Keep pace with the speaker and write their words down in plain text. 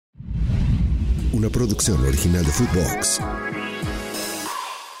una producción original de Footbox.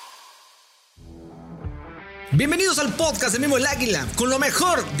 Bienvenidos al podcast de MIMO el Águila, con lo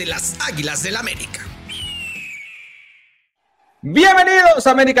mejor de las Águilas del América. Bienvenidos,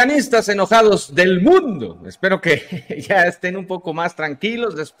 americanistas enojados del mundo. Espero que ya estén un poco más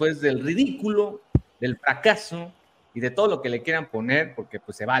tranquilos después del ridículo, del fracaso y de todo lo que le quieran poner, porque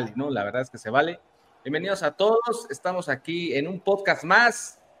pues se vale, ¿no? La verdad es que se vale. Bienvenidos a todos, estamos aquí en un podcast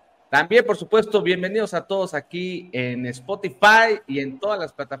más. También, por supuesto, bienvenidos a todos aquí en Spotify y en todas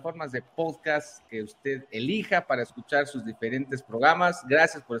las plataformas de podcast que usted elija para escuchar sus diferentes programas.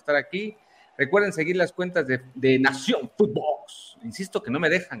 Gracias por estar aquí. Recuerden seguir las cuentas de Nación Footbox. Insisto que no me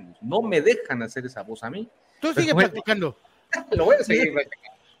dejan hacer esa voz a mí. Tú sigue practicando. Lo voy a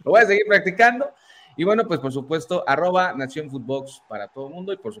seguir practicando. Y bueno, pues por supuesto, @Nación Footbox para todo el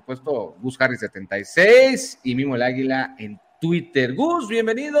mundo. Y por supuesto, Gus Harry 76 y Mimo el Águila en Twitter. Gus,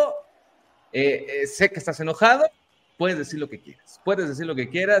 bienvenido. Sé que estás enojado. Puedes decir lo que quieras. Puedes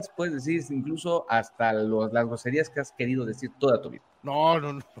decir incluso hasta las groserías que has querido decir toda tu vida.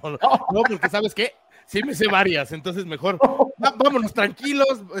 No, porque ¿sabes qué? Sí me sé varias, entonces mejor vámonos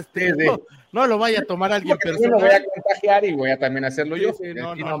tranquilos. Sí. No lo vaya a tomar alguien personal. Yo lo voy a contagiar y voy a también hacerlo yo. Sí,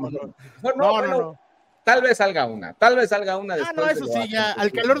 no. Tal vez salga una después. No, eso sí, ya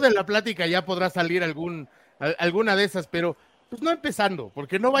al calor de la plática ya podrá salir alguna de esas, pero pues no empezando,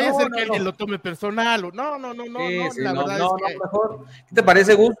 porque no vaya a ser que alguien lo tome personal. La verdad es que... mejor. ¿Qué te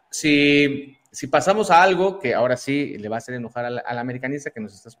parece, Gus? Si pasamos a algo que ahora sí le va a hacer enojar al americanista que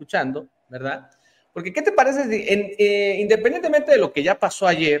nos está escuchando, ¿verdad? Porque, ¿qué te parece independientemente de lo que ya pasó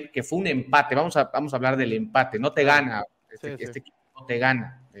ayer, que fue un empate, vamos a hablar del empate, no te gana, este equipo no te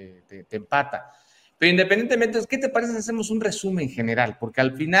gana, te empata. Pero independientemente, ¿qué te parece si hacemos un resumen general? Porque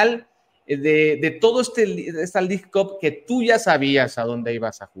al final de todo esta League Cup, que tú ya sabías a dónde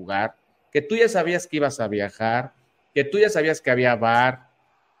ibas a jugar, que tú ya sabías que ibas a viajar, que tú ya sabías que había VAR,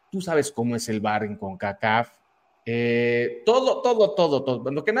 tú sabes cómo es el VAR en CONCACAF, todo,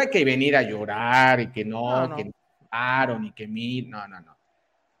 lo que no hay que venir a llorar y que no. Que no, y que no.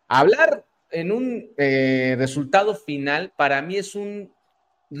 Hablar en un resultado final para mí es un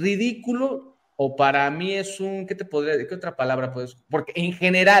ridículo. O para mí es ¿qué otra palabra puedes? Porque en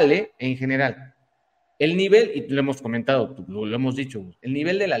general, el nivel, y lo hemos comentado, lo hemos dicho, el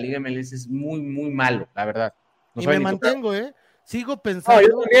nivel de la Liga MLS es muy, muy malo, la verdad. Y me mantengo, sigo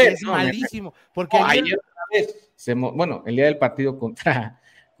pensando que es malísimo. Porque ayer otra vez, el día del partido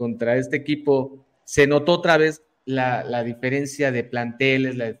contra este equipo, se notó otra vez la diferencia de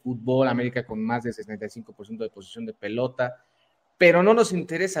planteles, la de fútbol, América con más de 65% de posesión de pelota, pero no nos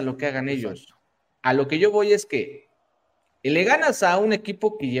interesa lo que hagan ellos. A lo que yo voy es que le ganas a un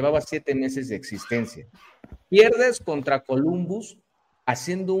equipo que llevaba 7 meses de existencia. Pierdes contra Columbus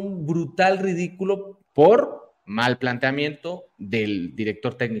haciendo un brutal ridículo por mal planteamiento del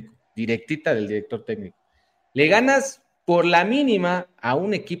director técnico, directita del director técnico. Le ganas por la mínima a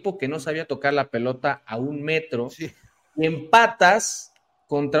un equipo que no sabía tocar la pelota a 1 metro, sí. Y empatas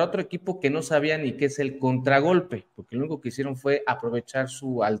contra otro equipo que no sabía ni qué es el contragolpe, porque lo único que hicieron fue aprovechar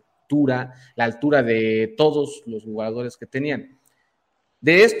su la altura de todos los jugadores que tenían.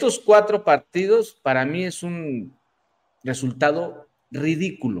 De estos 4 partidos, para mí es un resultado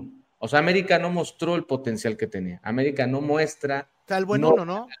ridículo. O sea, América no mostró el potencial que tenía. América no muestra... Salvo en uno,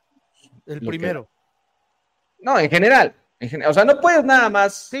 ¿no? El primero. No, en general. O sea, no puedes nada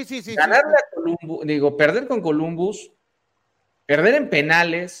más ganarle a Columbus, perder con Columbus, perder en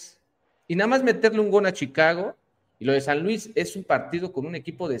penales y nada más meterle un gol a Chicago. Y lo de San Luis es un partido con un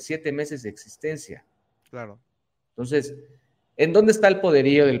equipo de 7 meses de existencia. Claro. Entonces, ¿en dónde está el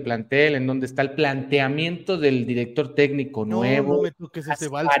poderío del plantel? ¿En dónde está el planteamiento del director técnico nuevo? No me toques ese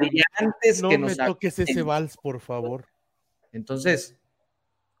vals. Ese vals, por favor. Entonces,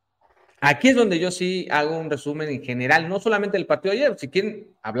 aquí es donde yo sí hago un resumen en general, no solamente del partido de ayer. Si quieres,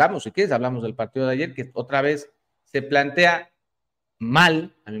 hablamos del partido de ayer, que otra vez se plantea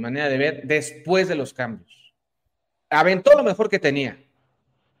mal, a mi manera de ver, después de los cambios. Aventó lo mejor que tenía.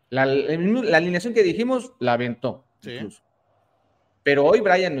 La alineación que dijimos, la aventó. Sí. Incluso. Pero hoy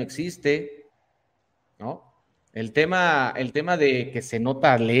Brian no existe, ¿no? El tema de que se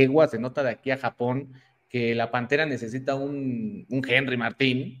nota a leguas, se nota de aquí a Japón, que la Pantera necesita un Henry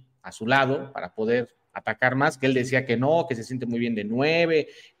Martín a su lado para poder atacar más, que él decía que no, que se siente muy bien de 9,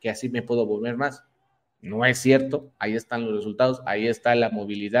 que así me puedo volver más. No es cierto, ahí están los resultados, ahí está la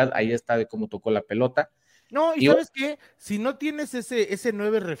movilidad, ahí está de cómo tocó la pelota. No, y ¿sabes qué? Si no tienes ese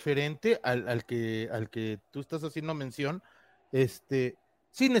 9 referente al que tú estás haciendo mención,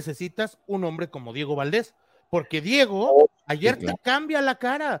 sí necesitas un hombre como Diego Valdés, porque Diego Ayer Sí, claro. te cambia la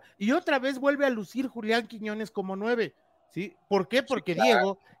cara y otra vez vuelve a lucir Julián Quiñones como 9, ¿sí? ¿Por qué? Porque claro.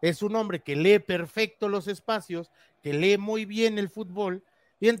 Diego es un hombre que lee perfecto los espacios, que lee muy bien el fútbol,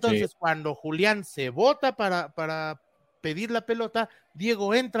 y Sí. entonces cuando Julián se bota para pedir la pelota,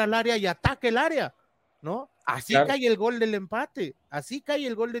 Diego entra al área y ataca el área, ¿no? Así Claro. cae el gol del empate, así cae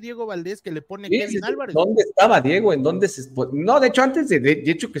el gol de Diego Valdés que le pone Sí, sí, Kevin sí. Álvarez. ¿Dónde estaba Diego? ¿En dónde se... No, de hecho, antes de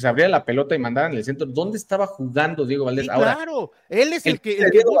hecho que se abría la pelota y mandaran el centro, ¿dónde estaba jugando Diego Valdés? Sí, Ahora, claro, él es el tema el de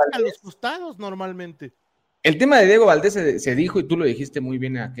que Diego busca los Valdés, costados normalmente. el tema de Diego Valdés se dijo, y tú lo dijiste muy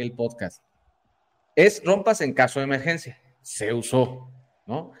bien en aquel podcast, es rompas en caso de emergencia. Se usó,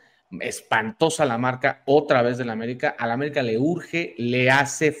 ¿no? Espantosa la marca otra vez del América. Al América le urge, le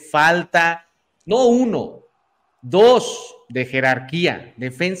hace falta, no uno, dos de jerarquía,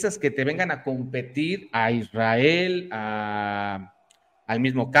 defensas que te vengan a competir a Israel, al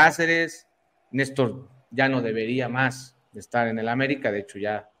mismo Cáceres. Néstor ya no debería más de estar en el América, de hecho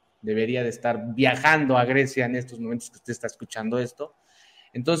ya debería de estar viajando a Grecia en estos momentos que usted está escuchando esto.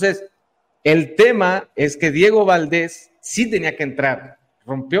 Entonces, el tema es que Diego Valdés sí tenía que entrar.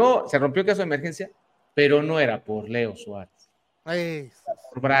 Se rompió el caso de emergencia, pero no era por Leo Suárez,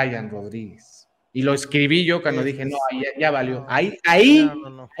 por Brian Rodríguez. Y lo escribí yo cuando dije, no, ya valió. Ahí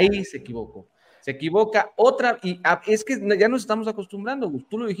se equivocó. Se equivoca otra, y es que ya nos estamos acostumbrando,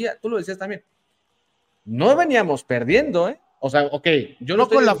 tú lo decías también. No veníamos perdiendo, ¿eh? O sea, ok, yo no No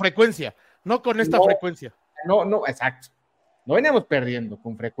estoy... con la frecuencia, no con esta frecuencia. No, exacto. No veníamos perdiendo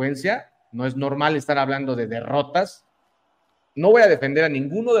con frecuencia, no es normal estar hablando de derrotas. No voy a defender a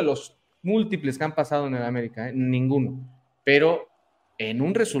ninguno de los múltiples que han pasado en el América, ninguno, pero en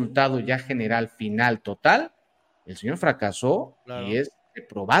un resultado ya general, final, total, el señor fracasó y es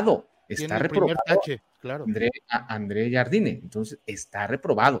reprobado, Tiene está el primer reprobado tache, claro. André Jardine, entonces está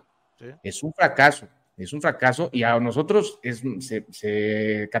reprobado, Sí. es un fracaso y a nosotros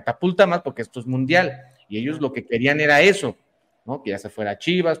se catapulta más porque esto es mundial y ellos lo que querían era eso, ¿no? Que ya se fuera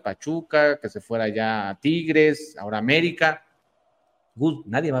Chivas, Pachuca, que se fuera ya Tigres, ahora América.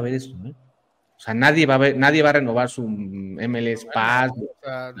 Nadie va a ver eso, ¿eh? O sea, nadie va a renovar su MLS Pass.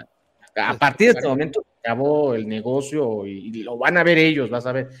 A partir de este momento acabó el negocio y lo van a ver ellos, vas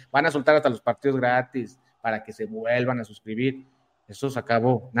a ver, van a soltar hasta los partidos gratis para que se vuelvan a suscribir. Eso se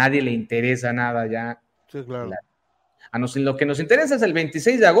acabó, nadie le interesa nada ya. Sí, claro. Lo que nos interesa es el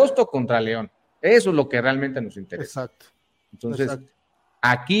 26 de agosto contra León. Eso es lo que realmente nos interesa. Exacto. Entonces,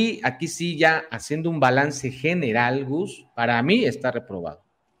 aquí sí ya haciendo un balance general, Gus, para mí está reprobado.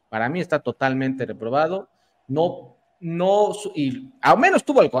 Para mí está totalmente reprobado. No, y al menos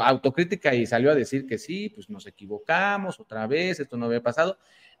tuvo autocrítica y salió a decir que sí, pues nos equivocamos otra vez, esto no había pasado,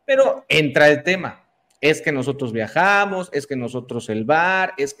 pero entra el tema. Es que nosotros viajamos, es que nosotros el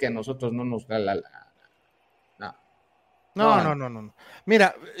bar, es que a nosotros no nos da No.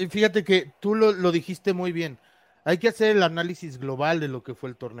 Mira, fíjate que tú lo dijiste muy bien. Hay que hacer el análisis global de lo que fue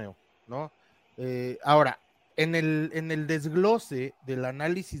el torneo, ¿no? Ahora, en el desglose del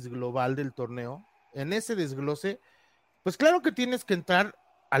análisis global del torneo, en ese desglose, pues claro que tienes que entrar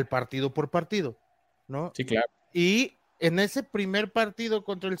al partido por partido, ¿no? Sí, claro. Y en ese primer partido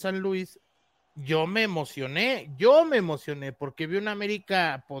contra el San Luis, yo me emocioné porque vi un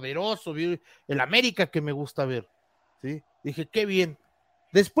América poderoso, vi el América que me gusta ver, ¿sí? Dije, qué bien.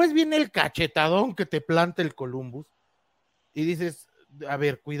 Después viene el cachetadón que te planta el Columbus y dices, a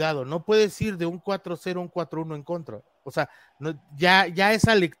ver, cuidado, no puedes ir de un 4-0 a un 4-1 en contra. O sea, no, ya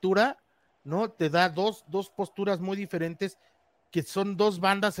esa lectura, ¿no? Te da dos posturas muy diferentes que son dos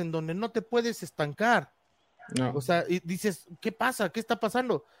bandas en donde no te puedes estancar. No. O sea, y dices, ¿qué pasa? ¿Qué está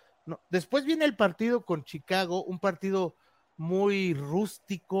pasando? No. Después viene el partido con Chicago, un partido muy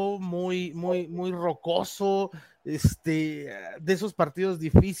rústico, muy rocoso, de esos partidos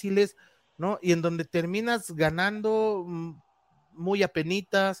difíciles, ¿no? Y en donde terminas ganando muy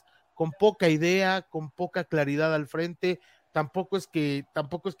apenitas, con poca idea, con poca claridad al frente, tampoco es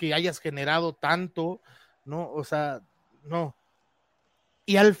que hayas generado tanto, ¿no? O sea, no.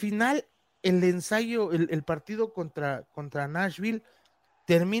 Y al final, el ensayo, el partido contra Nashville,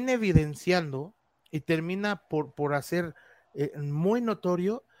 termina evidenciando y termina por hacer muy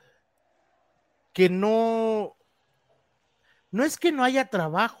notorio que no es que no haya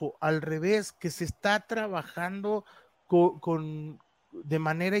trabajo, al revés, que se está trabajando de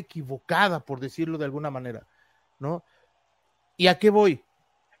manera equivocada, por decirlo de alguna manera, ¿no? ¿Y a qué voy?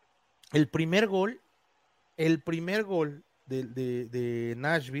 El primer gol de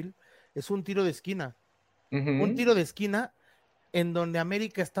Nashville es un tiro de esquina. Un tiro de esquina en donde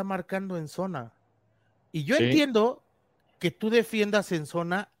América está marcando en zona. Y yo entiendo que tú defiendas en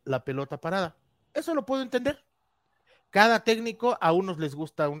zona la pelota parada. Eso lo puedo entender. Cada técnico, a unos les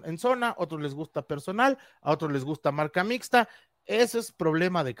gusta en zona, a otros les gusta personal, a otros les gusta marca mixta. Ese es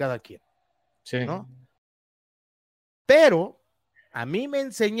problema de cada quien, Sí. ¿no? Pero a mí me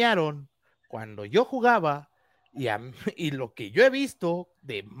enseñaron cuando yo jugaba y lo que yo he visto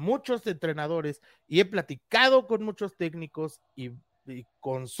de muchos entrenadores y he platicado con muchos técnicos y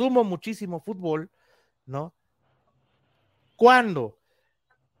consumo muchísimo fútbol, ¿no? Cuando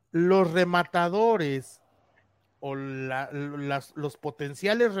los rematadores o los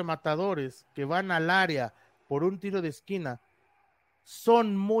potenciales rematadores que van al área por un tiro de esquina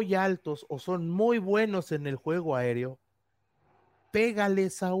son muy altos o son muy buenos en el juego aéreo,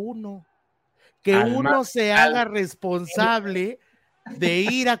 pégales a uno, que uno se haga responsable de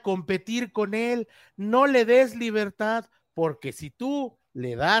ir a competir con él, no le des libertad, porque si tú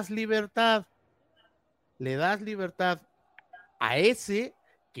le das libertad a ese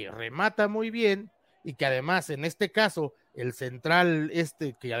que remata muy bien y que además en este caso el central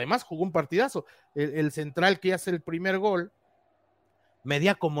que además jugó un partidazo, el central que hace el primer gol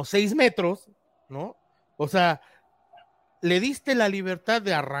medía como 6 metros, ¿no? O sea, le diste la libertad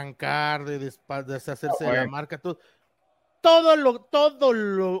de arrancar, de deshacerse de la marca, todo lo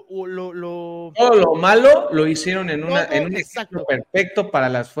malo lo hicieron en un exacto, ejemplo perfecto para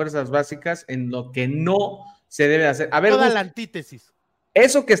las fuerzas básicas en lo que no se debe hacer. A ver, toda la antítesis.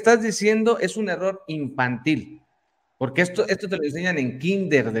 Eso que estás diciendo es un error infantil, porque esto te lo enseñan en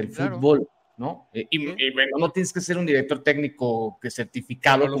kinder del fútbol, ¿no? Y bueno, no tienes que ser un director técnico que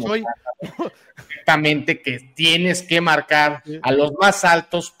certificado no como soy. Perfectamente que tienes que marcar a los más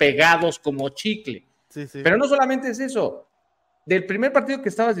altos pegados como chicle. Sí. Pero no solamente es eso. Del primer partido que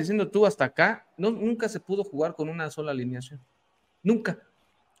estabas diciendo tú hasta acá, nunca se pudo jugar con una sola alineación. Nunca.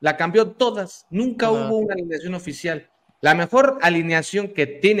 La cambió todas. Nunca hubo una alineación oficial. La mejor alineación que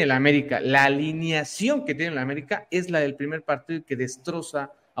tiene la América, es la del primer partido que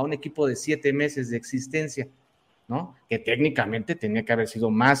destroza a un equipo de 7 meses de existencia, ¿no? Que técnicamente tenía que haber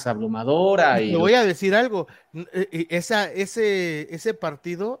sido más abrumadora. Te voy a decir algo. Ese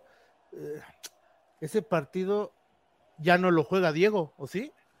partido ya no lo juega Diego, ¿o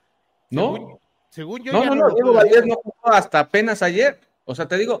sí? No. Según yo no, ya no, no lo Diego juega Valdés Diego. no jugó hasta apenas ayer. O sea,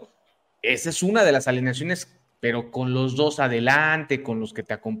 te digo, esa es una de las alineaciones, pero con los dos adelante, con los que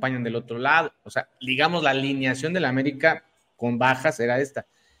te acompañan del otro lado. O sea, digamos, la alineación del América con bajas era esta.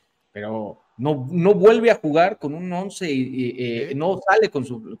 Pero no vuelve a jugar con un 11 y no sale con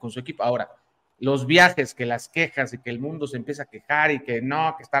su equipo. Ahora, los viajes, que las quejas y que el mundo se empieza a quejar y que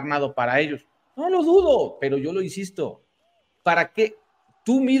no, que está armado para ellos. No lo dudo, pero yo lo insisto. ¿Para qué?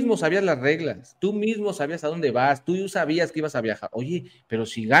 Tú mismo sabías las reglas, tú mismo sabías a dónde vas, tú sabías que ibas a viajar. Oye, pero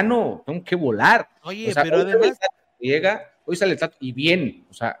si gano, tengo que volar. Oye, o sea, pero además hoy sale el trato y bien,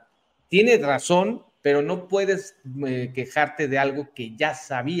 o sea, tienes razón, pero no puedes quejarte de algo que ya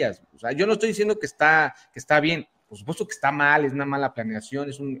sabías. O sea, yo no estoy diciendo que está bien, por supuesto que está mal, es una mala planeación,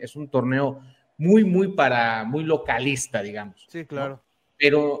 es un torneo muy localista, digamos. Sí, claro. ¿no?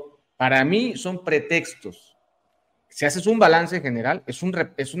 Pero para mí son pretextos. Si haces un balance general, es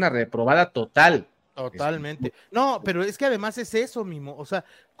una reprobada total. Totalmente. No, pero es que además es eso, Mimo. O sea,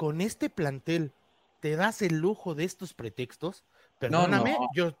 con este plantel, ¿te das el lujo de estos pretextos? Perdóname,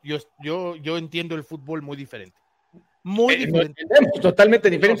 no. yo entiendo el fútbol muy diferente. Muy diferente. Totalmente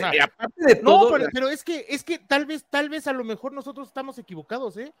diferente. O sea, y aparte de todo. Pero es que tal vez a lo mejor nosotros estamos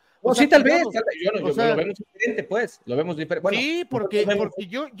equivocados, ¿eh? No, sí, tal vez. Lo vemos diferente, pues. Lo vemos diferente. Bueno, sí, porque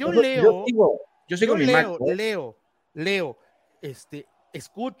yo leo. Yo sigo mi marco. Leo,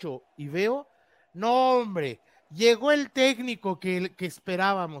 escucho y veo. No, hombre, llegó el técnico que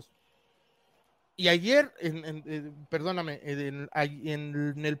esperábamos. Y ayer, perdóname,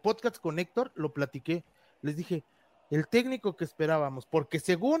 en el podcast con Héctor lo platiqué. Les dije, el técnico que esperábamos, porque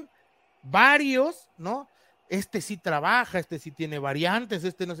según varios, ¿no? Este sí trabaja, este sí tiene variantes,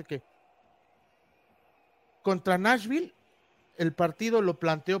 este no sé qué. Contra Nashville, el partido lo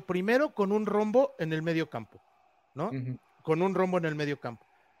planteó primero con un rombo en el medio campo, ¿no? Uh-huh. Con un rombo en el medio campo.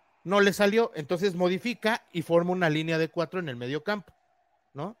 No le salió, entonces modifica y forma una línea de 4 en el medio campo,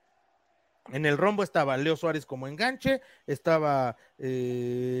 ¿no? En el rombo estaba Leo Suárez como enganche, estaba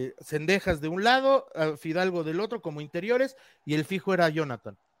Cendejas de un lado, Fidalgo del otro como interiores, y el fijo era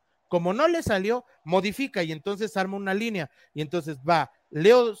Jonathan. Como no le salió, modifica y entonces arma una línea, y entonces va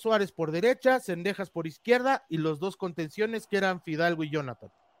Leo Suárez por derecha, Cendejas por izquierda, y los dos contenciones que eran Fidalgo y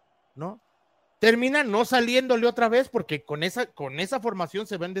Jonathan, ¿no? Termina no saliéndole otra vez porque con esa formación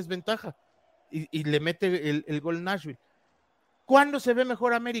se va en desventaja y le mete el gol Nashville. ¿Cuándo se ve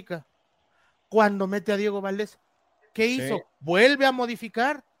mejor América? Cuando mete a Diego Valdés. ¿Qué hizo? Sí. Vuelve a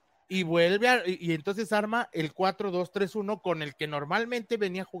modificar y entonces arma el 4-2-3-1 con el que normalmente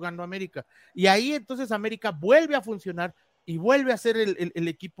venía jugando América. Y ahí entonces América vuelve a funcionar y vuelve a ser el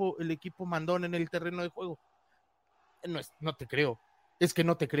equipo mandón en el terreno de juego. No te creo. Es que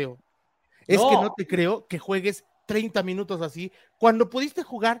no te creo. Es que no te creo que juegues 30 minutos así cuando pudiste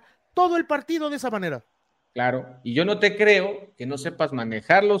jugar todo el partido de esa manera. Claro, y yo no te creo que no sepas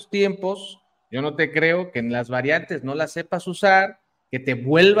manejar los tiempos, yo no te creo que en las variantes no las sepas usar, que te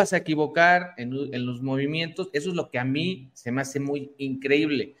vuelvas a equivocar en los movimientos. Eso es lo que a mí se me hace muy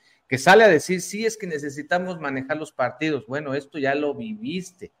increíble, que sale a decir, sí, es que necesitamos manejar los partidos. Bueno, esto ya lo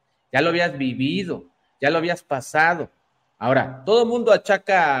viviste, ya lo habías vivido, ya lo habías pasado. Ahora, todo el mundo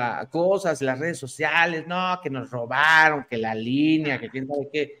achaca cosas, las redes sociales, no, que nos robaron, que la línea, que quién sabe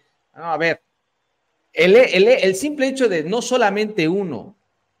qué. No, a ver, el simple hecho de no solamente uno,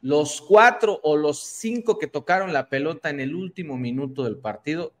 los 4 o los 5 que tocaron la pelota en el último minuto del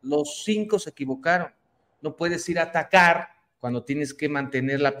partido, los 5 se equivocaron. No puedes ir a atacar cuando tienes que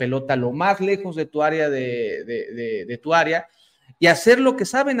mantener la pelota lo más lejos de tu área, de tu área, y hacer lo que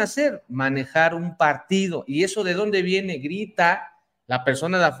saben hacer, manejar un partido. ¿Y eso de dónde viene? Grita la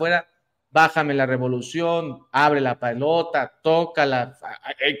persona de afuera, bájame la revolución, abre la pelota, tócala.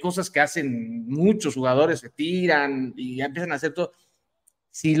 Hay cosas que hacen muchos jugadores, se tiran y ya empiezan a hacer todo.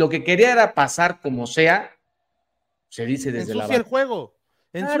 Si lo que quería era pasar como sea, se dice desde la base.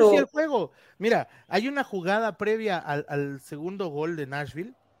 Ensucia el juego. Mira, hay una jugada previa al segundo gol de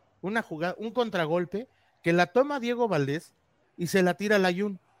Nashville, un contragolpe, que la toma Diego Valdés y se la tira a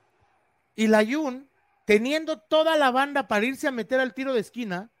Layún. Y Layún, teniendo toda la banda para irse a meter al tiro de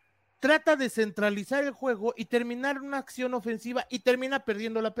esquina, trata de centralizar el juego y terminar una acción ofensiva y termina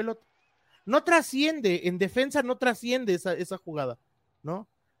perdiendo la pelota. No trasciende, en defensa no trasciende esa jugada, ¿no?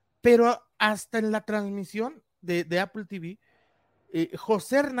 Pero hasta en la transmisión de Apple TV,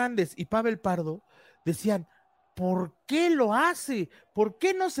 José Hernández y Pavel Pardo decían, ¿por qué lo hace? ¿Por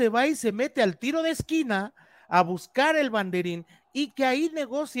qué no se va y se mete al tiro de esquina a buscar el banderín y que ahí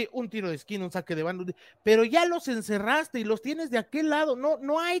negocie un tiro de esquina, un saque de banda? Pero ya los encerraste y los tienes de aquel lado,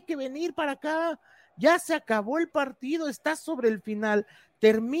 no hay que venir para acá, ya se acabó el partido, estás sobre el final,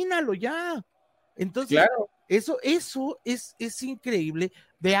 termínalo ya. Entonces, claro, eso es increíble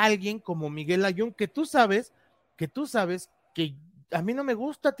de alguien como Miguel Layún, que tú sabes que a mí no me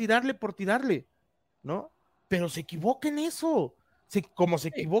gusta tirarle por tirarle, ¿no? Pero se equivoca en eso, como se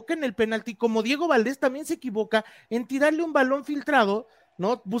equivoca en el penalti, como Diego Valdés también se equivoca en tirarle un balón filtrado,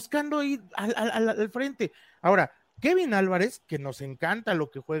 ¿no? Buscando ir al frente. Ahora, Kevin Álvarez, que nos encanta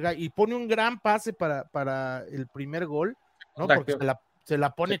lo que juega y pone un gran pase para el primer gol, ¿no? Porque se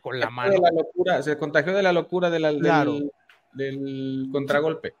la pone con la mano. Se contagió de la locura del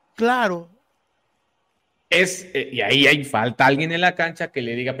contragolpe. Claro. Y ahí falta alguien en la cancha que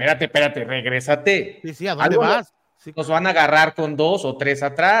le diga, espérate, regrésate. Sí, ¿a dónde vas? Nos van a agarrar con 2 o 3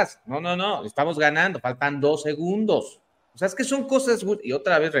 atrás. No, estamos ganando, faltan 2 segundos. O sea, es que son cosas, y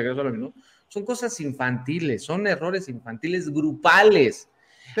otra vez regreso a lo mismo, son cosas infantiles, son errores infantiles grupales.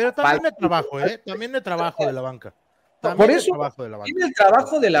 Pero también de trabajo, también de trabajo de la banca. Por eso, tiene el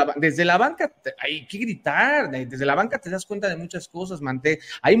trabajo desde la banca, hay que gritar, desde la banca te das cuenta de muchas cosas,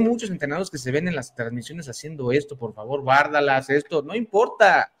 hay muchos entrenadores que se ven en las transmisiones haciendo esto, por favor, guárdalas, esto, no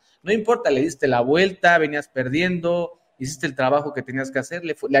importa, le diste la vuelta, venías perdiendo, hiciste el trabajo que tenías que hacer,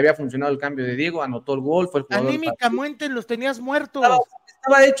 le había funcionado el cambio de Diego, anotó el gol, fue el jugador. Anímicamente los tenías muertos.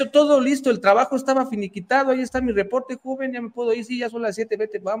 Estaba hecho todo listo, el trabajo estaba finiquitado, ahí está mi reporte, joven, ya me puedo ir, sí, ya son las 7,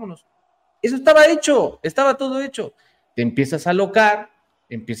 vete, vámonos. Eso estaba hecho, estaba todo hecho. Te empiezas a alocar,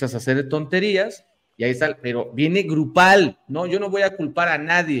 empiezas a hacer tonterías, y ahí está, pero viene grupal, ¿no? Yo no voy a culpar a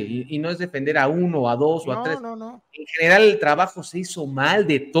nadie, y no es defender a uno, a dos o a tres. No. En general el trabajo se hizo mal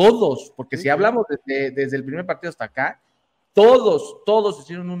de todos, porque si hablamos desde el primer partido hasta acá, todos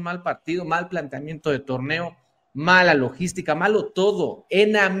hicieron un mal partido, mal planteamiento de torneo, mala logística, malo todo,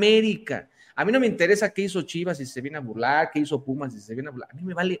 en América. A mí no me interesa qué hizo Chivas si se viene a burlar, qué hizo Pumas si se viene a burlar, a mí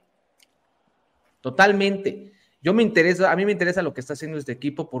me vale totalmente. A mí me interesa lo que está haciendo este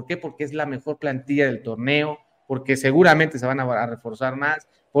equipo. ¿Por qué? Porque es la mejor plantilla del torneo, porque seguramente se van a reforzar más,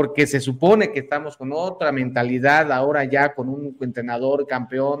 porque se supone que estamos con otra mentalidad ahora ya con un entrenador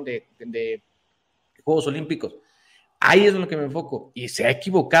campeón de Juegos Olímpicos. Ahí es en lo que me enfoco. Y se ha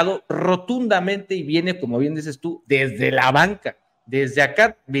equivocado rotundamente y viene, como bien dices tú, desde la banca. Desde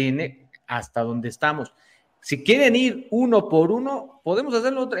acá viene hasta donde estamos. Si quieren ir uno por uno, podemos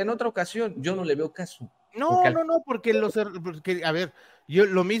hacerlo en otra ocasión. Yo no le veo caso. Porque a ver, yo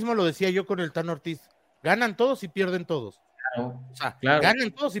lo mismo lo decía yo con el Tan Ortiz, ganan todos y pierden todos. Claro, o sea, claro.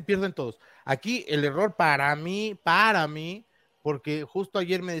 Ganan todos y pierden todos. Aquí el error para mí porque justo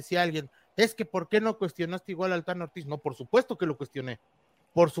ayer me decía alguien, es que ¿por qué no cuestionaste igual al Tan Ortiz? No, por supuesto que lo cuestioné,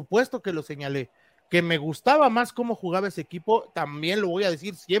 por supuesto que lo señalé, que me gustaba más cómo jugaba ese equipo, también lo voy a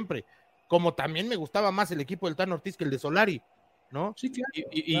decir siempre, como también me gustaba más el equipo del Tan Ortiz que el de Solari, ¿no? Sí, claro,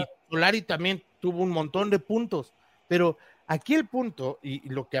 Y Solari también tuvo un montón de puntos, pero aquí el punto, y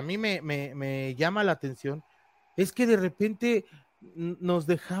lo que a mí me llama la atención, es que de repente nos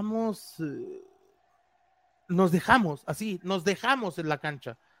dejamos en la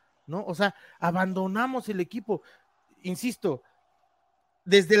cancha, ¿no? O sea, abandonamos el equipo, insisto,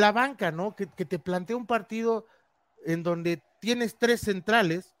 desde la banca, ¿no? Que te plantea un partido en donde tienes 3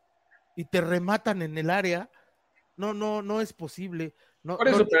 centrales y te rematan en el área, no es posible. No, por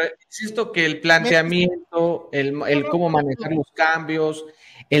eso, pero insisto que el planteamiento, el cómo manejar los cambios,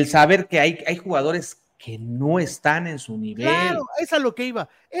 el saber que hay jugadores que no están en su nivel. Claro, es a lo que iba,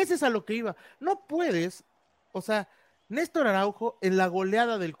 ese es a lo que iba. No puedes, o sea, Néstor Araujo en la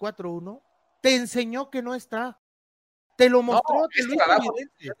goleada del 4-1 te enseñó que no está. Te lo mostró, te lo hizo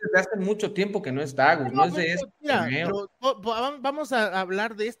evidente. Desde hace mucho tiempo que no está, Gus, no es de este torneo. Pero vamos a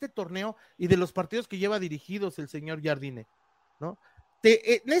hablar de este torneo y de los partidos que lleva dirigidos el señor Jardine, ¿no?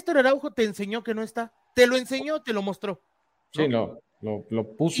 Néstor Araujo te enseñó que no está, te lo enseñó, te lo mostró, ¿no? Sí, lo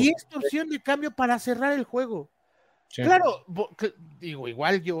puso. Y es torsión de cambio para cerrar el juego. Sí. Claro, digo,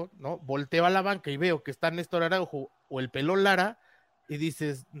 igual yo, ¿no? Volteo a la banca y veo que está Néstor Araujo o el Pelón Lara, y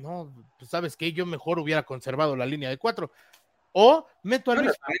dices, no, pues ¿sabes qué? Yo mejor hubiera conservado la línea de 4. O meto a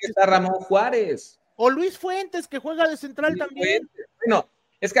Luis Fuentes. Está Ramón Juárez. O Luis Fuentes, que juega de central también. Bueno,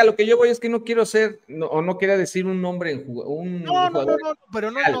 es que a lo que yo voy es que no quiero ser, no quería decir un nombre en jugador. No.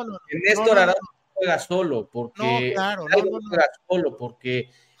 Néstor Araujo juega solo, porque no juega solo, porque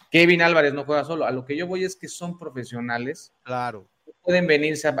Kevin Álvarez no juega solo. A lo que yo voy es que son profesionales. Claro. Pueden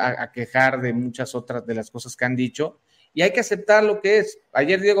venirse a quejar de muchas otras de las cosas que han dicho. Y hay que aceptar lo que es.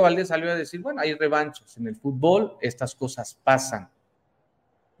 Ayer Diego Valdés salió a decir, bueno, hay revanchas en el fútbol, estas cosas pasan.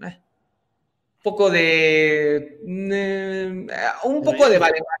 Un poco de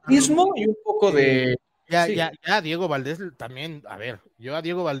valemadismo y un poco de... Ya, Diego Valdés también, a ver, yo a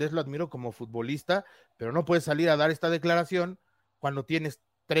Diego Valdés lo admiro como futbolista, pero no puedes salir a dar esta declaración cuando tienes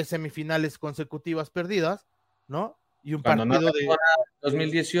 3 semifinales consecutivas perdidas, ¿no? Y un cuando partido de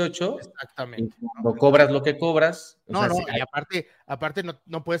 2018, exactamente, cuando cobras lo que cobras. Y aparte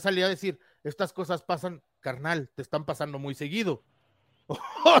no puedes salir a decir, estas cosas pasan, carnal, te están pasando muy seguido.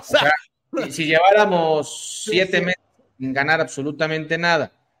 O sea, si lleváramos 7 meses sin ganar absolutamente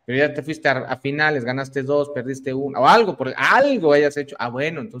nada, pero ya te fuiste a finales, ganaste 2, perdiste 1, o algo hayas hecho,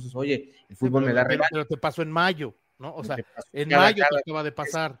 bueno, entonces, oye, el fútbol me da revancha. Pero te pasó en mayo, ¿no? O sea, en mayo te acaba de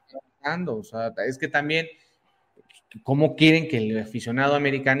pasar. O sea, es que también, ¿cómo quieren que el aficionado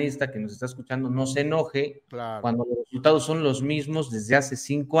americanista que nos está escuchando no se enoje cuando los resultados son los mismos desde hace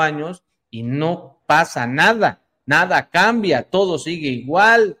 5 años y no pasa nada? Nada cambia, todo sigue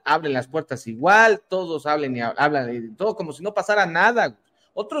igual, abren las puertas igual, todos hablan de todo como si no pasara nada.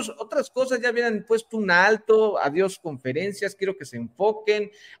 Otras cosas ya habían puesto un alto, adiós conferencias, quiero que se enfoquen,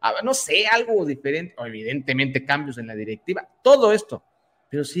 no sé, algo diferente, o evidentemente cambios en la directiva, todo esto,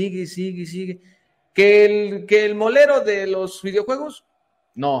 pero sigue. ¿Que el molero de los videojuegos?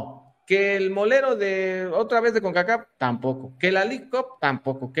 No. ¿Que el molero de otra vez de CONCACAF? Tampoco. ¿Que la League Cup?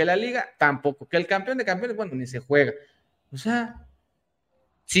 Tampoco. ¿Que la Liga? Tampoco. ¿Que el campeón de campeones? Bueno, ni se juega. O sea,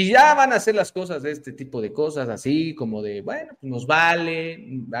 si ya van a hacer las cosas de este tipo de cosas, así como de, bueno, pues nos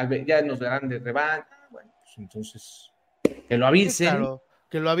vale, ya nos darán de revancha, bueno, pues entonces, que lo avisen. Claro,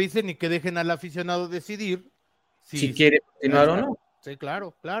 que lo avisen y que dejen al aficionado decidir si quiere continuar o no. Sí,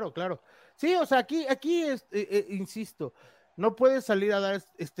 claro. Sí, o sea, aquí insisto, no puedes salir a dar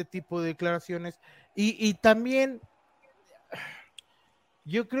este tipo de declaraciones y también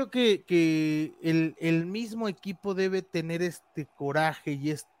yo creo que el mismo equipo debe tener este coraje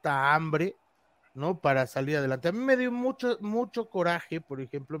y esta hambre, ¿no? Para salir adelante. A mí me dio mucho coraje, por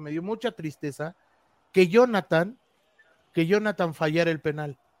ejemplo, me dio mucha tristeza que Jonathan fallara el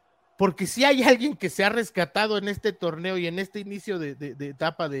penal. Porque si hay alguien que se ha rescatado en este torneo y en este inicio de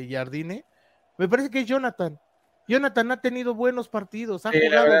etapa de Jardine, me parece que es Jonathan. Jonathan ha tenido buenos partidos, ha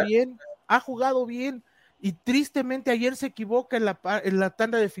jugado bien, y tristemente ayer se equivoca en la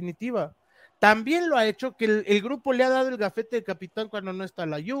tanda definitiva. También lo ha hecho que el grupo le ha dado el gafete de capitán cuando no está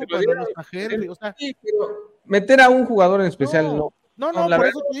Layú, cuando no está Henry, o sea... Sí, pero meter a un jugador en especial no, por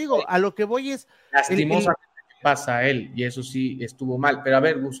eso te digo, a lo que voy es... Lastimosamente pasa a él, y eso sí estuvo mal, pero a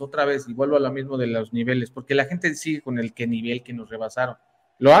ver, Gus, otra vez, y vuelvo a lo mismo de los niveles, porque la gente sigue con el nivel que nos rebasaron,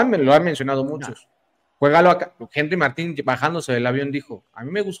 lo han mencionado muchos, juégalo acá. Henry Martín bajándose del avión dijo, a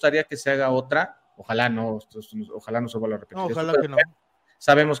mí me gustaría que se haga otra Ojalá no se vuelva a repetir. No, ojalá eso, que no.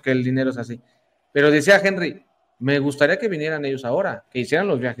 Sabemos que el dinero es así. Pero decía Henry, me gustaría que vinieran ellos ahora, que hicieran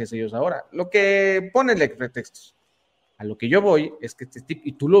los viajes ellos ahora. Lo que ponenle pretextos. A lo que yo voy es que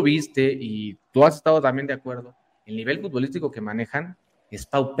y tú lo viste y tú has estado también de acuerdo, el nivel futbolístico que manejan es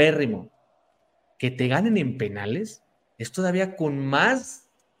paupérrimo. Que te ganen en penales es todavía con más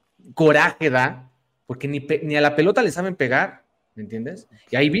coraje da, porque ni a la pelota le saben pegar, ¿me entiendes?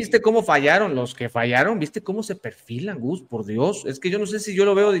 Y ahí viste cómo fallaron, los que fallaron, viste cómo se perfilan, Gus, por Dios, es que yo no sé si yo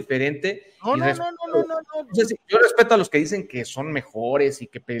lo veo diferente. No. No sé si, yo respeto a los que dicen que son mejores y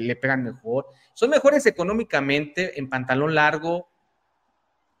que le pegan mejor, son mejores económicamente en pantalón largo,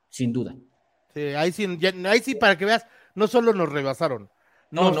 sin duda. Sí, ahí sí para que veas, no solo nos rebasaron,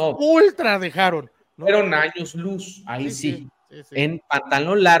 nos No. ultra dejaron. ¿No? Fueron años luz, ahí sí. En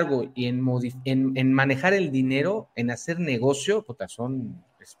pantalón largo y en manejar el dinero, en hacer negocio, puta, son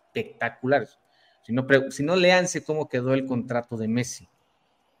espectaculares. Si no, léanse cómo quedó el contrato de Messi,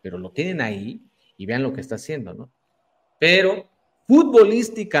 pero lo tienen ahí y vean lo que está haciendo, ¿no? Pero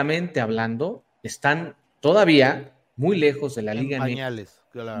futbolísticamente hablando, están todavía muy lejos de la Liga pañales,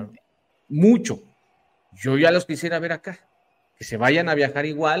 claro. Mucho. Yo ya los quisiera ver acá, que se vayan a viajar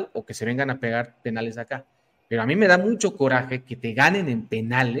igual o que se vengan a pegar penales acá. Pero a mí me da mucho coraje que te ganen en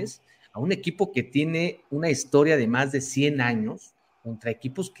penales a un equipo que tiene una historia de más de 100 años contra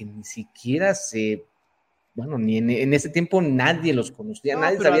equipos que ni siquiera ni en ese tiempo nadie los conocía,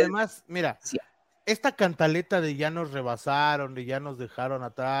 nadie pero sabía. Además, mira, esta cantaleta de ya nos rebasaron, de ya nos dejaron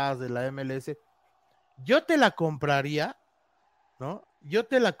atrás de la MLS, yo te la compraría, ¿no? Yo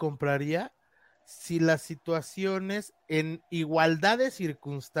te la compraría si las situaciones en igualdad de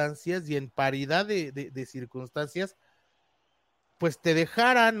circunstancias y en paridad de circunstancias, pues te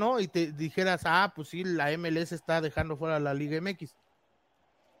dejaran, ¿no? Y te dijeras, pues sí, la MLS está dejando fuera la Liga MX.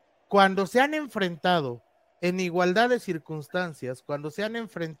 Cuando se han enfrentado en igualdad de circunstancias, cuando se han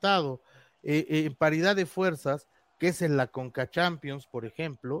enfrentado en paridad de fuerzas, que es en la Conca Champions, por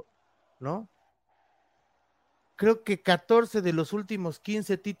ejemplo, ¿no? Creo que 14 de los últimos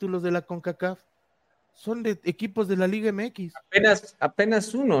 15 títulos de la CONCACAF son de equipos de la Liga MX.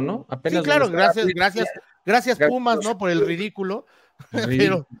 Apenas uno, ¿no? Sí, claro, gracias Pumas, ¿no? Por el ridículo.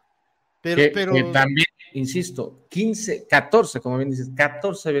 Pero que también, insisto, 14, como bien dices,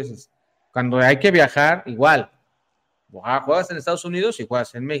 14 veces. Cuando hay que viajar, igual. Juegas en Estados Unidos y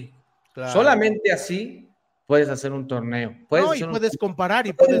juegas en México. Claro. Solamente así puedes hacer un torneo. Puedes comparar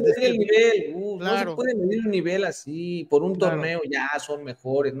y puedes decir el nivel. Claro. No se puede medir un nivel así, por un torneo ya son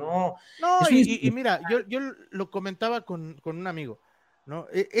mejores, no. Y mira, yo lo comentaba con un amigo, ¿no?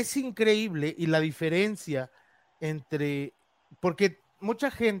 Es increíble y la diferencia porque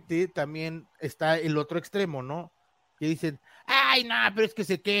mucha gente también está el otro extremo, ¿no? Que dicen, ay, no, pero es que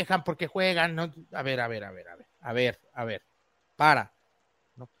se quejan porque juegan, ¿no? A ver, para,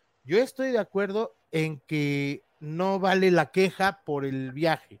 ¿no? Yo estoy de acuerdo en que no vale la queja por el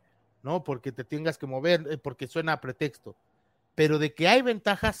viaje, ¿no? Porque te tengas que mover, porque suena a pretexto. Pero de que hay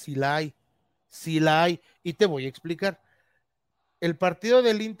ventajas, sí la hay. Y te voy a explicar. El partido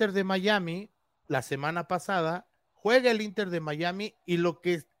del Inter de Miami, la semana pasada, juega el Inter de Miami y lo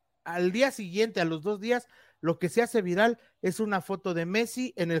que al día siguiente, a los 2 días, lo que se hace viral es una foto de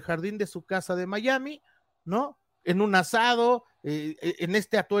Messi en el jardín de su casa de Miami, ¿no? En un asado, en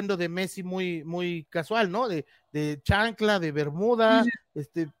este atuendo de Messi muy, muy casual, ¿no? De chancla, de bermuda,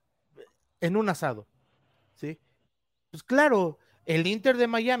 en un asado, ¿sí? Pues claro, el Inter de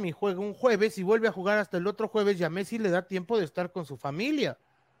Miami juega un jueves y vuelve a jugar hasta el otro jueves y a Messi le da tiempo de estar con su familia,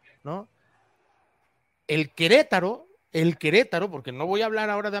 ¿no? El Querétaro, porque no voy a hablar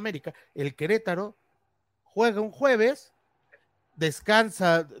ahora de América, el Querétaro juega un jueves,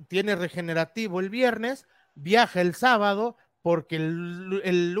 descansa, tiene regenerativo el viernes, viaja el sábado, porque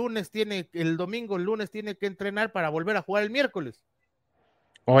el lunes tiene que entrenar para volver a jugar el miércoles.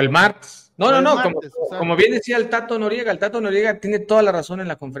 O el martes. Como bien decía el Tato Noriega tiene toda la razón en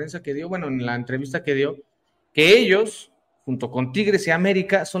la conferencia que dio, en la entrevista que dio, que ellos, junto con Tigres y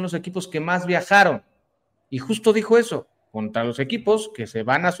América, son los equipos que más viajaron. Y justo dijo eso, contra los equipos que se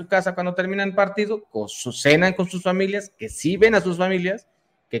van a su casa cuando terminan el partido, cenan con sus familias, que sí ven a sus familias,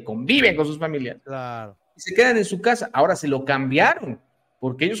 que conviven con sus familias. Claro. Y se quedan en su casa. Ahora se lo cambiaron,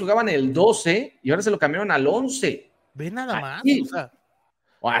 porque ellos jugaban el 12 y ahora se lo cambiaron al 11. Ve nada más,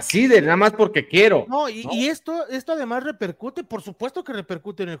 o así de nada más porque quiero. Y esto además repercute, por supuesto que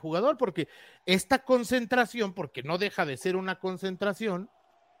repercute en el jugador, porque esta concentración, porque no deja de ser una concentración,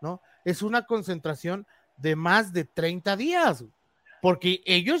 ¿no? Es una concentración de más de 30 días, porque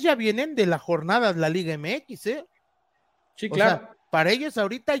ellos ya vienen de la jornada de la Liga MX, ¿eh? Sí, claro. para ellos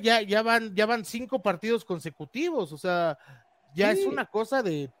ahorita ya van 5 partidos consecutivos, o sea, ya es una cosa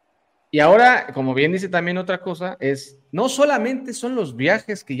de... Y ahora, como bien dice también otra cosa, es no solamente son los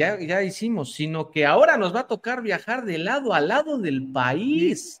viajes que ya hicimos, sino que ahora nos va a tocar viajar de lado a lado del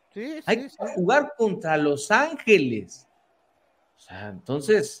país. Hay que jugar contra Los Ángeles. O sea,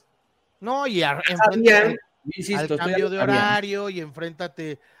 entonces... No, y insisto, al cambio de horario y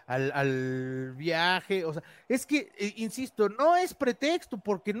enfréntate al viaje, o sea, es que, insisto, no es pretexto,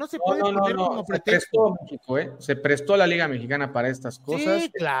 porque no se puede poner como pretexto. Se prestó la Liga Mexicana para estas cosas.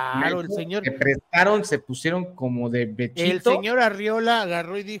 Sí, claro, el señor. Se pusieron como de bechito. El señor Arriola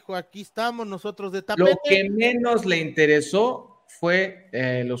agarró y dijo, aquí estamos nosotros de tapete. Lo que menos le interesó fue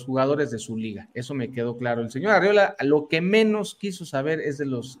los jugadores de su liga, eso me quedó claro. El señor Arriola lo que menos quiso saber es de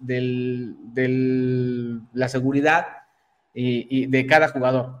la seguridad y de cada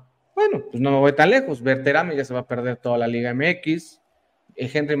jugador. Bueno, pues no me voy tan lejos. Berterame ya se va a perder toda la Liga MX.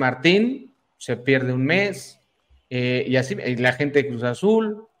 Henry Martín se pierde un mes. Y así, la gente de Cruz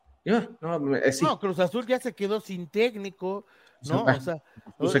Azul. No, Cruz Azul ya se quedó sin técnico, ¿no? O sea,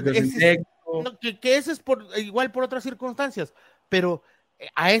 se quedó sin técnico. Que ese es igual por otras circunstancias, pero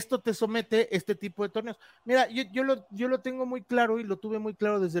a esto te somete este tipo de torneos. Mira, yo lo tengo muy claro y lo tuve muy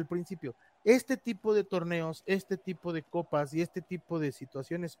claro desde el principio. Este tipo de torneos, este tipo de copas y este tipo de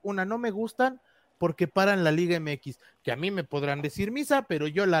situaciones, no me gustan porque paran la Liga MX, que a mí me podrán decir misa, pero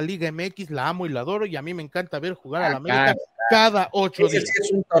yo la Liga MX la amo y la adoro y a mí me encanta ver jugar a la América cada 8 días.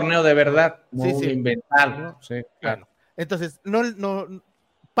 Es un torneo de verdad, no inventar. ¿No? Sí, claro. Entonces, no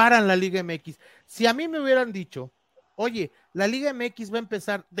paran la Liga MX. Si a mí me hubieran dicho, oye, la Liga MX va a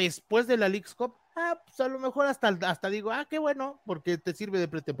empezar después de la Leagues Cup, pues a lo mejor hasta digo, qué bueno, porque te sirve de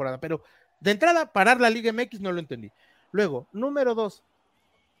pretemporada, pero de entrada, parar la Liga MX no lo entendí. Luego, número 2,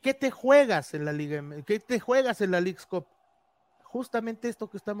 ¿qué te juegas en la Liga MX? ¿Qué te juegas en la Leagues Cup? Justamente esto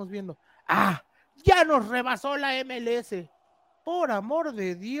que estamos viendo. Ya nos rebasó la MLS. Por amor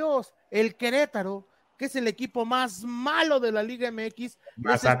de Dios, el Querétaro, que es el equipo más malo de la Liga MX,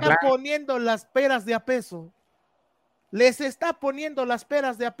 les está poniendo las peras de a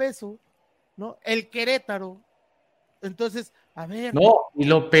peso. ¿No? El Querétaro. Entonces, a ver. No, y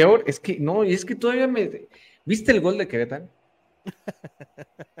lo peor es que, todavía ¿viste el gol de Querétaro?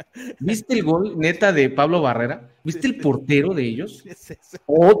 ¿Viste el gol, neta, de Pablo Barrera? ¿Viste el portero de ellos?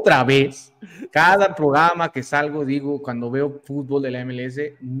 Otra vez. Cada programa que salgo, digo, cuando veo fútbol de la MLS,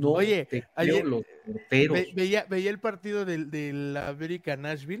 ayer, los porteros. Veía el partido del América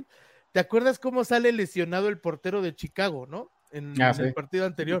Nashville. ¿Te acuerdas cómo sale lesionado el portero de Chicago, no? En el partido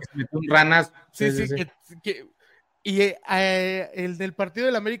anterior. Un ranas. Sí. Y el del partido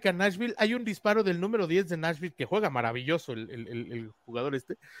del América Nashville, hay un disparo del número 10 de Nashville que juega maravilloso el jugador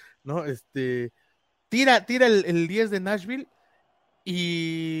 ¿no? Tira el 10 de Nashville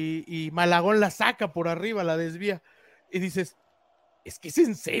y Malagón la saca por arriba, la desvía. Y dices, es que es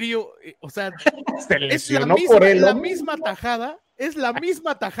en serio, o sea, es la misma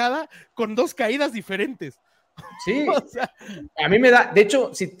tajada con 2 caídas diferentes. Sí, o sea, a mí me da, de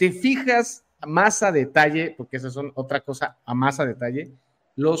hecho, si te fijas más a detalle, porque esas son otra cosa a más a detalle,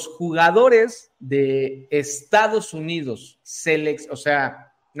 los jugadores de Estados Unidos, o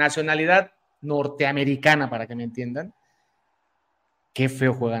sea, nacionalidad norteamericana, para que me entiendan, qué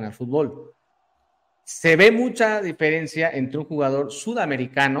feo juegan al fútbol. Se ve mucha diferencia entre un jugador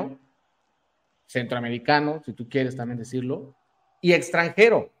sudamericano, centroamericano, si tú quieres también decirlo, y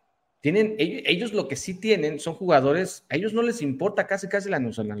extranjero. Ellos lo que sí tienen son jugadores, a ellos no les importa casi la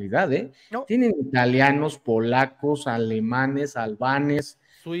nacionalidad, No. Tienen italianos, polacos, alemanes, albanes,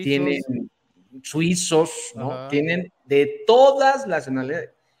 tienen suizos, ¿no? Ajá. Tienen de todas las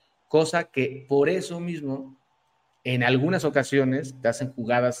nacionalidades, cosa que por eso mismo en algunas ocasiones te hacen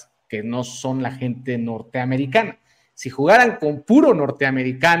jugadas que no son la gente norteamericana. Si jugaran con puro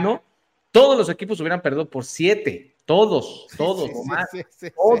norteamericano, todos los equipos hubieran perdido por 7. Todos,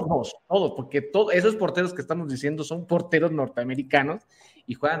 porque esos porteros que estamos diciendo son porteros norteamericanos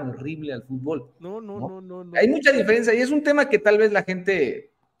y juegan horrible al fútbol. No. Hay mucha diferencia y es un tema que tal vez la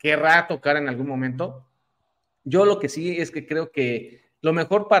gente querrá tocar en algún momento. Yo lo que sí es que creo que lo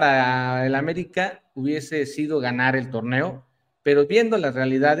mejor para el América hubiese sido ganar el torneo, pero viendo las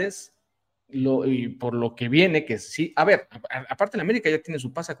realidades y por lo que viene, que sí, a ver, aparte el América ya tiene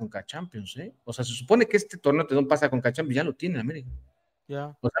su pase con Champions, o sea, se supone que este torneo te da un pase con Champions, ya lo tiene América. Ya.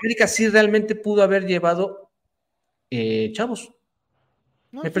 O sea, América sí realmente pudo haber llevado chavos.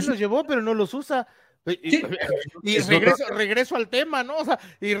 No, sí los llevó, pero no los usa. Sí. Y regreso al tema, ¿no? O sea,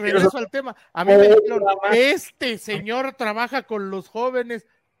 al tema. A mí me dijeron, este señor trabaja con los jóvenes.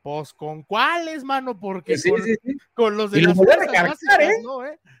 Pues, ¿con cuáles, mano? Porque sí, con, sí, sí. con los de Y lo las volvió a fuerzas recargar, básicas, ¿no?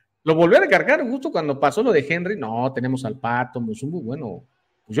 Lo volvió a recargar justo cuando pasó lo de Henry. No, tenemos al Pato, Muzumbu, bueno,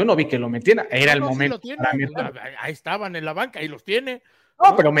 pues yo no vi que lo metiera, era el No, sí momento lo tiene, para meterlo. ahí estaban en la banca, y los tiene,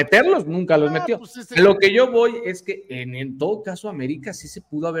 No, ¿no? pero meterlos nunca los metió. Pues A lo que yo voy es que en todo caso América sí se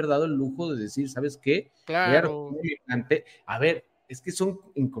pudo haber dado el lujo de decir, ¿sabes qué? Voy a claro. retomar mi plantel. A ver, es que son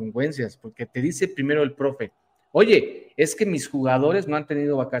incongruencias, porque te dice primero el profe, oye, es que mis jugadores no han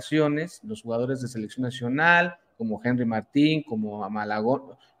tenido vacaciones, los jugadores de selección nacional, como Henry Martín, como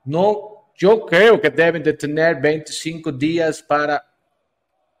Malagón, no, yo creo que deben de tener 25 días para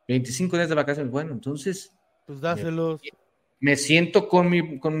 25 días de vacaciones. Bueno, entonces Pues dáselos. me siento con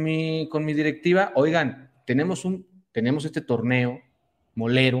mi directiva, oigan, tenemos este torneo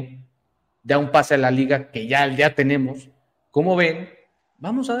molero, da un pase a la liga que ya tenemos, ¿cómo ven?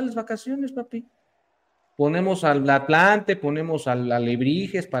 Vamos a darles vacaciones, papi. Ponemos al Atlante, ponemos al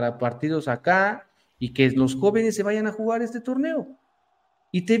Alebrijes para partidos acá y que los jóvenes se vayan a jugar este torneo.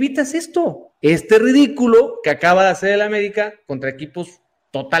 Y te evitas este ridículo que acaba de hacer el América contra equipos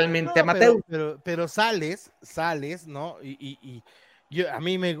totalmente amateur. Pero sales, ¿no? Y a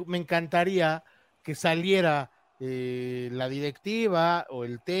mí me encantaría que saliera la directiva o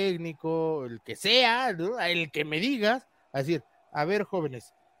el técnico, el que sea, ¿no? El que me digas, a decir, a ver,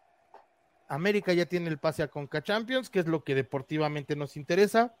 jóvenes, América ya tiene el pase a Conca Champions, que es lo que deportivamente nos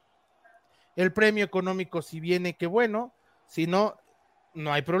interesa. El premio económico, si viene, qué bueno, si no,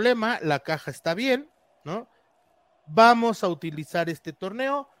 no hay problema, la caja está bien, ¿no? Vamos a utilizar este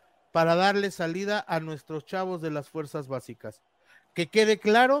torneo para darle salida a nuestros chavos de las fuerzas básicas. Que quede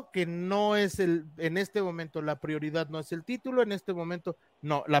claro que no es en este momento la prioridad no es el título, en este momento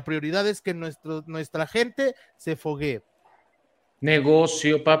no, la prioridad es que nuestra gente se foguee.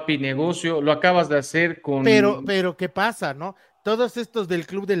 Negocio, papi, negocio, lo acabas de hacer con... Pero ¿qué pasa, no? Todos estos del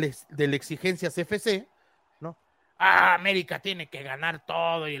club de la exigencias FC, ¿no? América tiene que ganar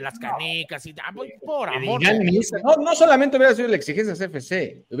todo y las canicas y por amor de Dios. No solamente hubiera sido la exigencia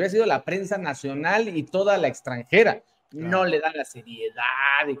CFC, hubiera sido la prensa nacional y toda la extranjera. Claro. No le dan la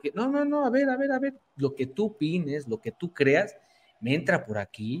seriedad de que no, a ver, lo que tú opines, lo que tú creas, me entra por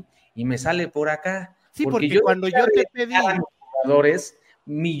aquí y me sale por acá. Sí, porque cuando yo te pedí jugadores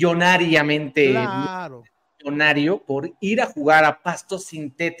millonariamente claro. Millonario por ir a jugar a pasto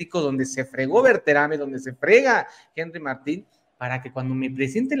sintético donde se fregó Berterame, donde se frega Henry Martín, para que cuando me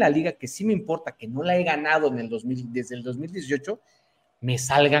presente la liga, que sí me importa, que no la he ganado desde el 2018, me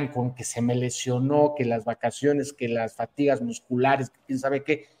salgan con que se me lesionó, que las vacaciones, que las fatigas musculares, que quién sabe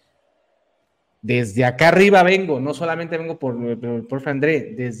qué. Desde acá arriba vengo, no solamente vengo por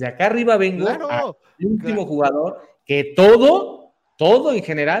André, desde acá arriba vengo al último jugador que todo en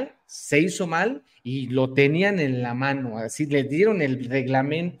general se hizo mal y lo tenían en la mano, así les dieron el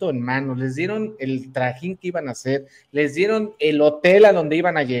reglamento en mano, les dieron el trajín que iban a hacer, les dieron el hotel a donde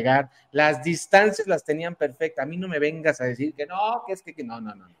iban a llegar, las distancias las tenían perfectas. A mí no me vengas a decir que no, que es que no.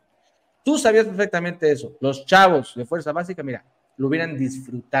 Tú sabías perfectamente eso. Los chavos de Fuerza Básica, mira, lo hubieran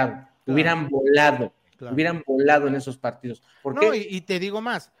disfrutado, hubieran volado en esos partidos. ¿Por qué? No, y te digo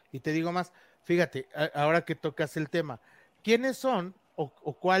más, fíjate, ahora que tocas el tema, ¿quiénes son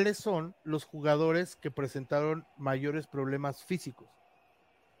o cuáles son los jugadores que presentaron mayores problemas físicos?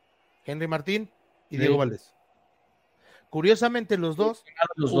 Henry Martín y Diego Valdés. Curiosamente, los dos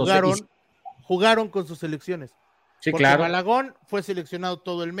jugaron con sus selecciones. Sí, porque claro. Malagón fue seleccionado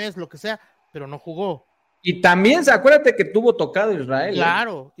todo el mes, lo que sea, pero no jugó. Y también, acuérdate que tuvo tocado Israel.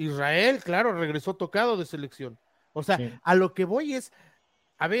 Claro, Israel, regresó tocado de selección. O sea, sí. A lo que voy es,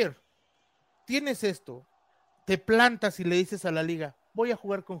 a ver, tienes esto, te plantas y le dices a la liga, voy a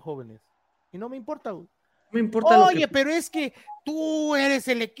jugar con jóvenes. Y no me importa, güey. No me importa. Oye, pero es que tú eres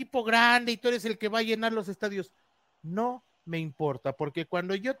el equipo grande y tú eres el que va a llenar los estadios. No me importa, porque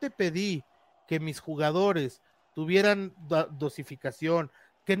cuando yo te pedí que mis jugadores tuvieran dosificación,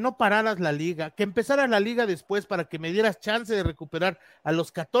 que no pararas la liga, que empezara la liga después para que me dieras chance de recuperar a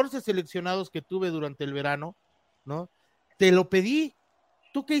los 14 seleccionados que tuve durante el verano, ¿no? Te lo pedí.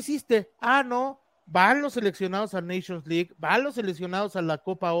 ¿Tú qué hiciste? No, van los seleccionados a Nations League, van los seleccionados a la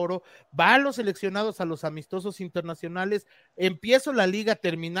Copa Oro, van los seleccionados a los amistosos internacionales, empiezo la liga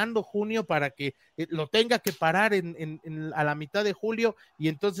terminando junio para que lo tenga que parar a la mitad de julio y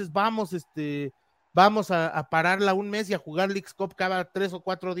entonces vamos a pararla un mes y a jugar Leagues Cup cada 3 o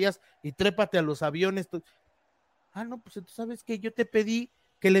 4 días y trépate a los aviones. No, pues tú sabes que yo te pedí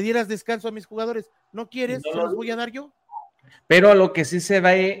que le dieras descanso a mis jugadores. ¿No quieres? ¿Se los voy a dar yo? Pero a lo que sí se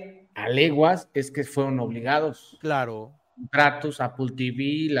ve a leguas es que fueron obligados. Claro. Contratos, Apple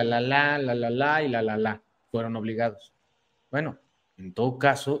TV, la, fueron obligados. Bueno, En todo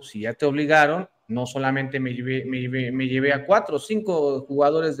caso, si ya te obligaron, no solamente me llevé a 4 o 5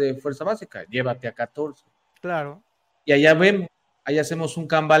 jugadores de fuerza básica, llévate a 14. Claro. Y allá vemos, ahí hacemos un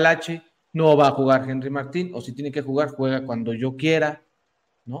cambalache, no va a jugar Henry Martín, o si tiene que jugar, juega cuando yo quiera,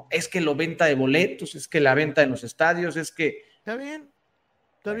 ¿no? Es que la venta de boletos, es que la venta en los estadios, es que... Está bien,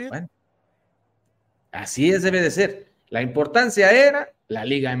 está bien. Bueno, así es, debe de ser. La importancia era la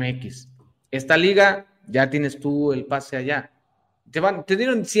Liga MX. Esta liga, ya tienes tú el pase allá. Te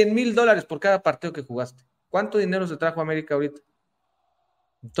dieron $100,000 por cada partido que jugaste. ¿Cuánto dinero se trajo a América ahorita?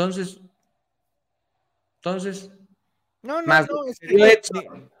 Entonces, No, más es que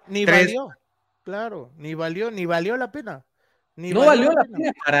ni tres. valió. Claro, ni valió la pena. No valió la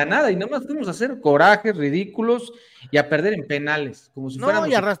pena para nada y nada más fuimos a hacer corajes ridículos y a perder en penales, como si fuéramos...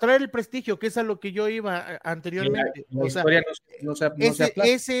 y arrastrar el prestigio, que es a lo que yo iba anteriormente. La historia no se aplasta.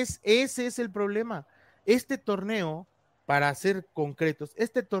 Ese es el problema. Este torneo, para ser concretos,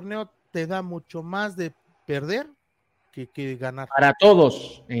 este torneo te da mucho más de perder que ganar. Para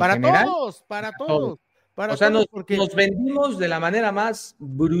todos, para general, todos. O sea, nos vendimos de la manera más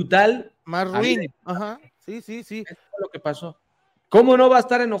brutal. Más ruin. Ajá. Sí. Eso fue lo que pasó. ¿Cómo no va a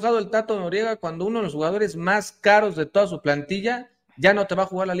estar enojado el Tato Noriega cuando uno de los jugadores más caros de toda su plantilla ya no te va a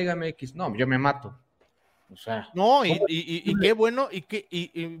jugar la Liga MX? No, yo me mato. O sea. No, y qué bueno,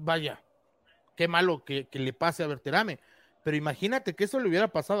 y vaya, qué malo que le pase a Berterame. Pero imagínate que eso le hubiera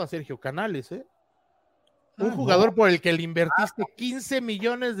pasado a Sergio Canales, ¿eh? Un jugador por el que le invertiste $15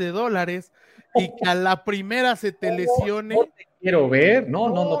 millones y que a la primera se te lesione. No te quiero ver, no,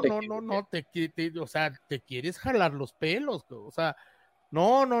 o sea, te quieres jalar los pelos, o sea,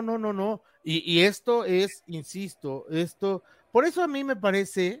 no. Y esto es, insisto, por eso a mí me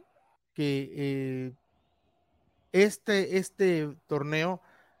parece que este torneo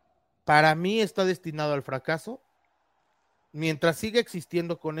para mí está destinado al fracaso. Mientras siga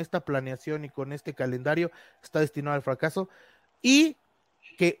existiendo con esta planeación y con este calendario, está destinado al fracaso, y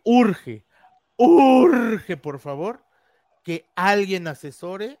que urge, por favor, que alguien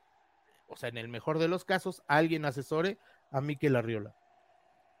asesore, o sea, en el mejor de los casos, alguien asesore a Mikel Arriola,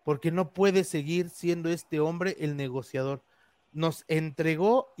 porque no puede seguir siendo este hombre el negociador. Nos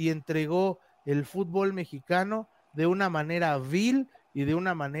entregó el fútbol mexicano de una manera vil y de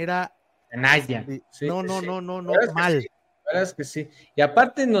una manera... canalla. No, mal. La verdad es que sí. Y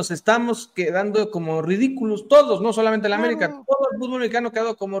aparte nos estamos quedando como ridículos todos, no solamente en América, todo el fútbol mexicano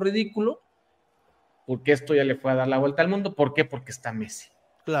quedó como ridículo, porque esto ya le fue a dar la vuelta al mundo. ¿Por qué? Porque está Messi.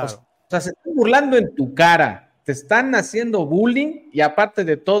 Claro. O sea, se están burlando en tu cara, te están haciendo bullying y aparte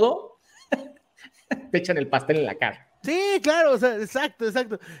de todo, te echan el pastel en la cara. Sí, claro, o sea, exacto.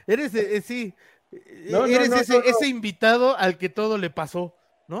 Eres, ese invitado al que todo le pasó,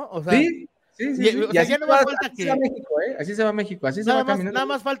 ¿no? O sea, sí. O sea, ya no más falta que... Así se va México, así se va caminando. Nada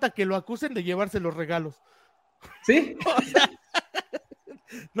más falta que lo acusen de llevarse los regalos. ¿Sí? O sea,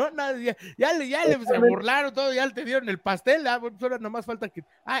 no, nada, ya se burlaron todo, ya le dieron el pastel, ahora nada más falta que...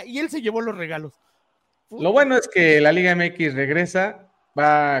 y él se llevó los regalos. Lo bueno es que la Liga MX regresa,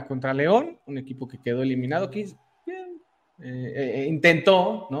 va contra León, un equipo que quedó eliminado, que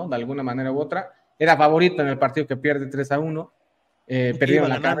intentó, ¿no? De alguna manera u otra, era favorito en el partido que pierde 3-1, perdieron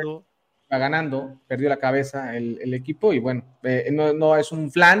la cabeza. Va ganando, perdió la cabeza el equipo y bueno, no es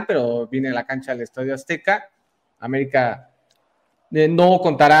un flan, pero viene a la cancha del Estadio Azteca. América no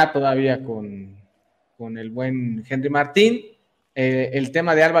contará todavía con el buen Henry Martín. El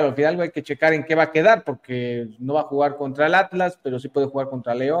tema de Álvaro Fidalgo hay que checar en qué va a quedar, porque no va a jugar contra el Atlas, pero sí puede jugar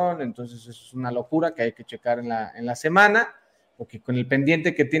contra León, entonces eso es una locura que hay que checar en la semana, porque con el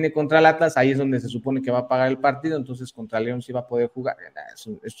pendiente que tiene contra el Atlas, ahí es donde se supone que va a pagar el partido, entonces contra León sí va a poder jugar.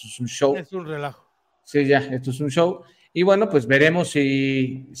 Esto es un show. Es un relajo. Sí, ya, esto es un show. Y bueno, pues veremos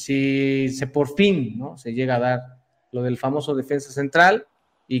si se por fin, ¿no? Se llega a dar lo del famoso defensa central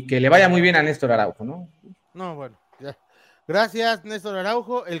y que le vaya muy bien a Néstor Araujo, ¿no? No, bueno, ya. Gracias, Néstor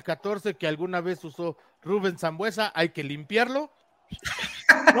Araujo. El 14 que alguna vez usó Rubén Sambuesa, hay que limpiarlo,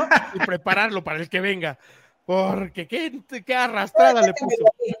 ¿no? Y prepararlo para el que venga. Porque qué arrastrada le puso.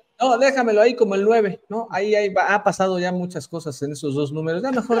 No, déjamelo ahí como el 9, ¿no? Ahí ha pasado ya muchas cosas en esos dos números.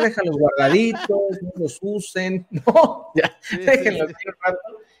 Ya mejor déjalos guardaditos, no los usen, ¿no? Ya, déjenlos un rato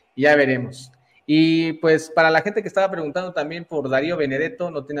y ya veremos. Y pues para la gente que estaba preguntando también por Darío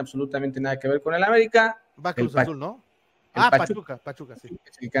Benedetto, no tiene absolutamente nada que ver con el América. Va Cruz Azul, ¿no? Pachuca, sí.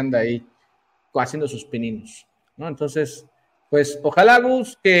 Es el que anda ahí haciendo sus pininos, ¿no? Entonces... pues ojalá,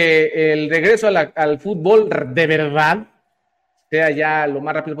 Gus, que el regreso al fútbol de verdad sea ya lo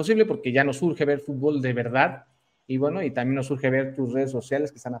más rápido posible, porque ya nos urge ver fútbol de verdad. Y bueno, y también nos urge ver tus redes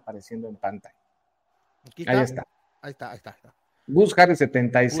sociales que están apareciendo en pantalla. Ahí está. Gus Harry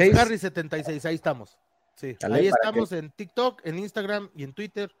 76. Gus Harry 76, ahí estamos. Sí, Dale, ahí para estamos en TikTok, en Instagram y en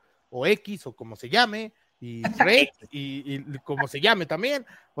Twitter, o X, o como se llame, y Red, y como se llame también.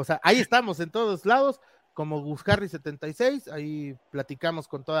 O sea, ahí estamos en todos lados, como Gus Harry 76, ahí platicamos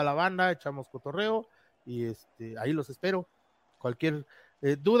con toda la banda, echamos cotorreo, y ahí los espero. Cualquier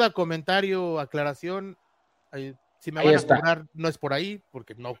duda, comentario, aclaración, si me van a cobrar, no es por ahí,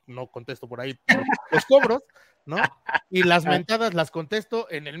 porque no contesto por ahí los cobros, ¿no? Y las mentadas las contesto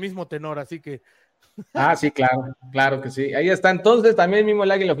en el mismo tenor, así que... Sí, claro que sí. Ahí está entonces también Mimo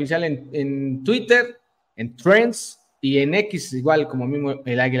el Águila Oficial en Twitter, en Trends y en X, igual como Mimo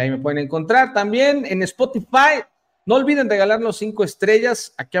el Águila, ahí me pueden encontrar. También en Spotify, no olviden regalarnos 5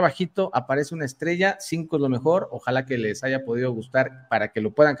 estrellas, aquí abajito aparece una estrella, 5 es lo mejor, ojalá que les haya podido gustar para que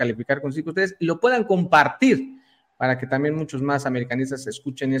lo puedan calificar con 5 estrellas y lo puedan compartir para que también muchos más americanistas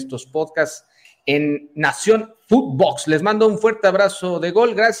escuchen estos podcasts en Nación Footbox. Les mando un fuerte abrazo de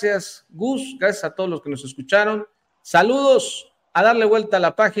gol. Gracias, Gus. Gracias a todos los que nos escucharon. Saludos, a darle vuelta a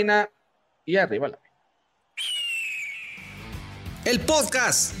la página y arriba la. El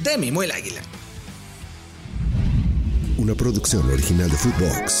podcast de Mimo el Águila. Una producción original de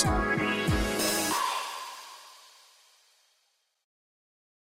Footbox.